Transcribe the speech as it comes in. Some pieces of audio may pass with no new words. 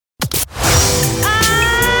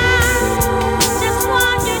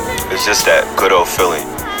It's just that good old feeling.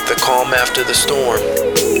 The calm after the storm.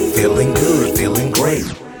 Feeling good, feeling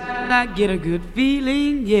great. I get a good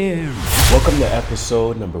feeling, yeah. Welcome to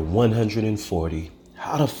episode number 140,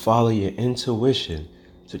 How to Follow Your Intuition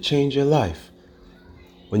to Change Your Life.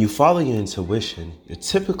 When you follow your intuition, you're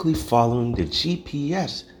typically following the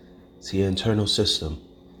GPS to your internal system.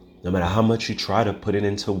 No matter how much you try to put it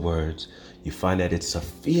into words, you find that it's a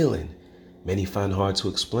feeling many find hard to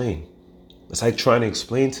explain. It's like trying to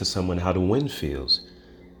explain to someone how the wind feels.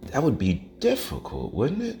 That would be difficult,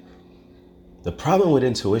 wouldn't it? The problem with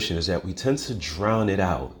intuition is that we tend to drown it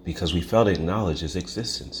out because we fail to acknowledge its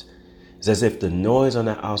existence. It's as if the noise on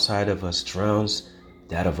the outside of us drowns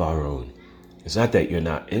that of our own. It's not that you're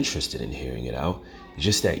not interested in hearing it out. It's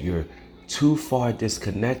just that you're too far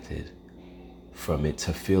disconnected from it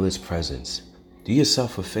to feel its presence. Do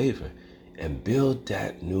yourself a favor and build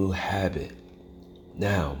that new habit.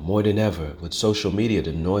 Now, more than ever, with social media,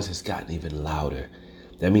 the noise has gotten even louder.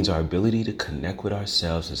 That means our ability to connect with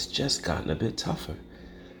ourselves has just gotten a bit tougher.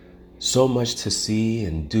 So much to see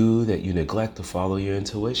and do that you neglect to follow your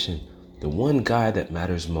intuition, the one guide that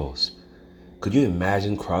matters most. Could you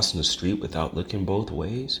imagine crossing the street without looking both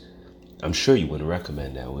ways? I'm sure you wouldn't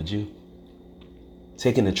recommend that, would you?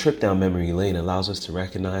 Taking a trip down memory lane allows us to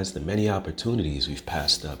recognize the many opportunities we've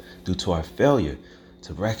passed up due to our failure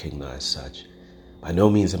to recognize such. By no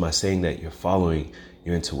means am I saying that you're following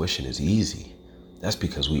your intuition is easy. That's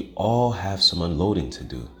because we all have some unloading to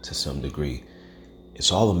do to some degree.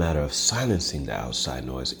 It's all a matter of silencing the outside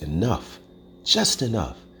noise enough, just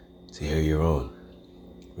enough, to hear your own.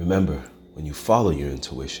 Remember, when you follow your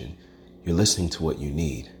intuition, you're listening to what you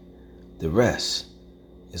need. The rest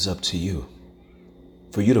is up to you.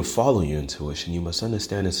 For you to follow your intuition, you must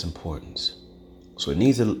understand its importance. So it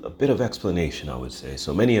needs a bit of explanation, I would say.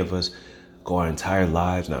 So many of us go our entire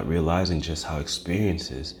lives not realizing just how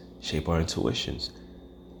experiences shape our intuitions.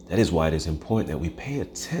 That is why it is important that we pay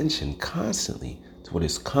attention constantly to what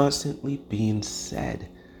is constantly being said.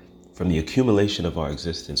 From the accumulation of our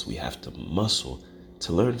existence, we have to muscle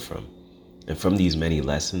to learn from. And from these many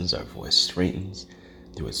lessons, our voice straightens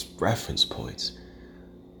through its reference points.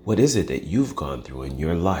 What is it that you've gone through in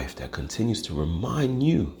your life that continues to remind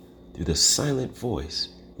you through the silent voice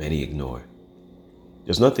many ignore?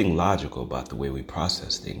 There's nothing logical about the way we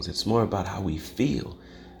process things. It's more about how we feel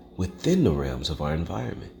within the realms of our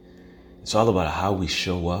environment. It's all about how we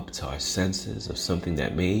show up to our senses of something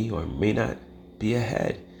that may or may not be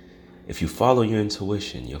ahead. If you follow your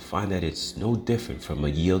intuition, you'll find that it's no different from a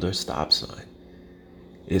yield or stop sign.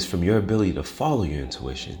 It is from your ability to follow your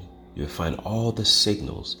intuition you'll find all the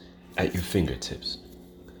signals at your fingertips.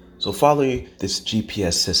 So follow this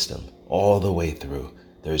GPS system all the way through.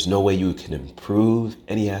 There's no way you can improve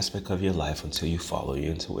any aspect of your life until you follow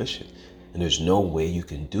your intuition. And there's no way you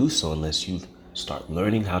can do so unless you start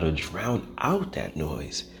learning how to drown out that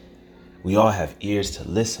noise. We all have ears to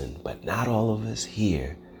listen, but not all of us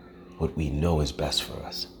hear what we know is best for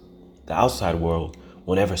us. The outside world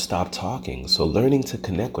won't ever stop talking, so learning to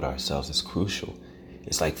connect with ourselves is crucial.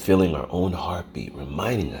 It's like feeling our own heartbeat,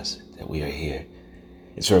 reminding us that we are here.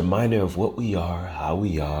 It's a reminder of what we are, how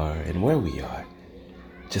we are, and where we are.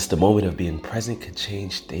 Just a moment of being present could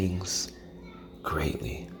change things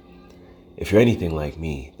greatly. If you're anything like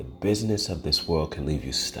me, the business of this world can leave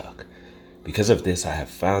you stuck. Because of this, I have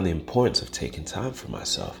found the importance of taking time for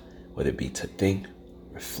myself, whether it be to think,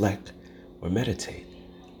 reflect, or meditate.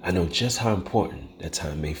 I know just how important that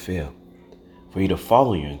time may feel. For you to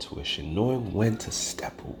follow your intuition, knowing when to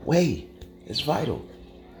step away is vital.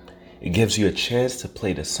 It gives you a chance to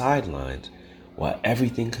play the sidelines while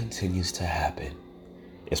everything continues to happen.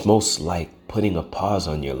 It's most like putting a pause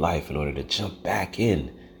on your life in order to jump back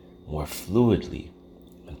in more fluidly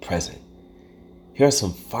and present. Here are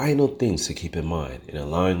some final things to keep in mind in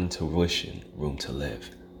allowing intuition room to live.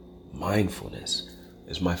 Mindfulness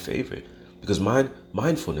is my favorite. Because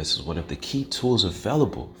mindfulness is one of the key tools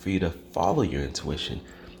available for you to follow your intuition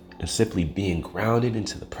and simply being grounded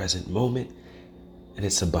into the present moment and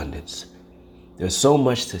its abundance. There's so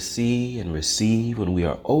much to see and receive when we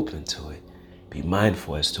are open to it. Be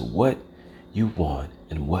mindful as to what you want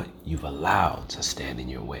and what you've allowed to stand in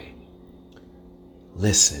your way.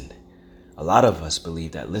 Listen. A lot of us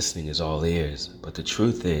believe that listening is all ears, but the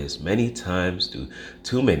truth is too many times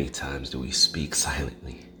do we speak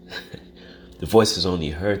silently. The voice is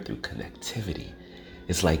only heard through connectivity.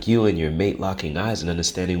 It's like you and your mate locking eyes and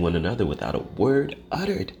understanding one another without a word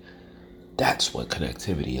uttered. That's what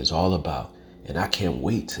connectivity is all about. And I can't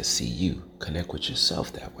wait to see you connect with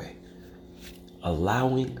yourself that way.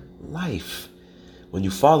 Allowing life. When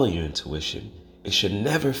you follow your intuition, it should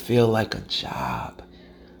never feel like a job.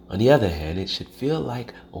 On the other hand, it should feel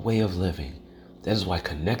like a way of living. That is why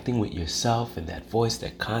connecting with yourself and that voice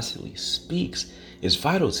that constantly speaks is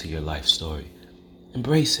vital to your life story.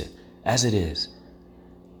 Embrace it as it is.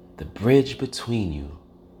 The bridge between you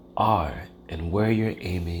are and where you're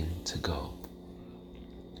aiming to go.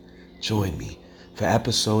 Join me for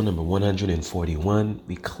episode number 141,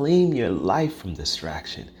 Reclaim Your Life from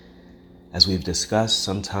Distraction. As we've discussed,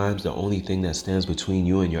 sometimes the only thing that stands between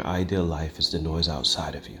you and your ideal life is the noise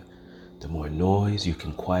outside of you. The more noise you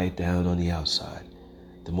can quiet down on the outside,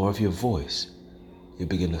 the more of your voice you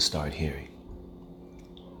begin to start hearing.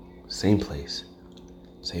 Same place,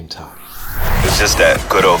 same time. It's just that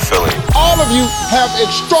good old feeling. All of you have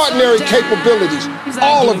extraordinary capabilities.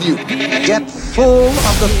 All of you. Get full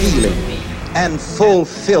of the feeling, and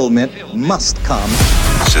fulfillment must come.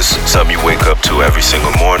 It's just something you wake up to every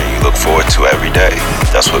single morning, you look forward to every day.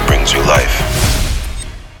 That's what brings you life.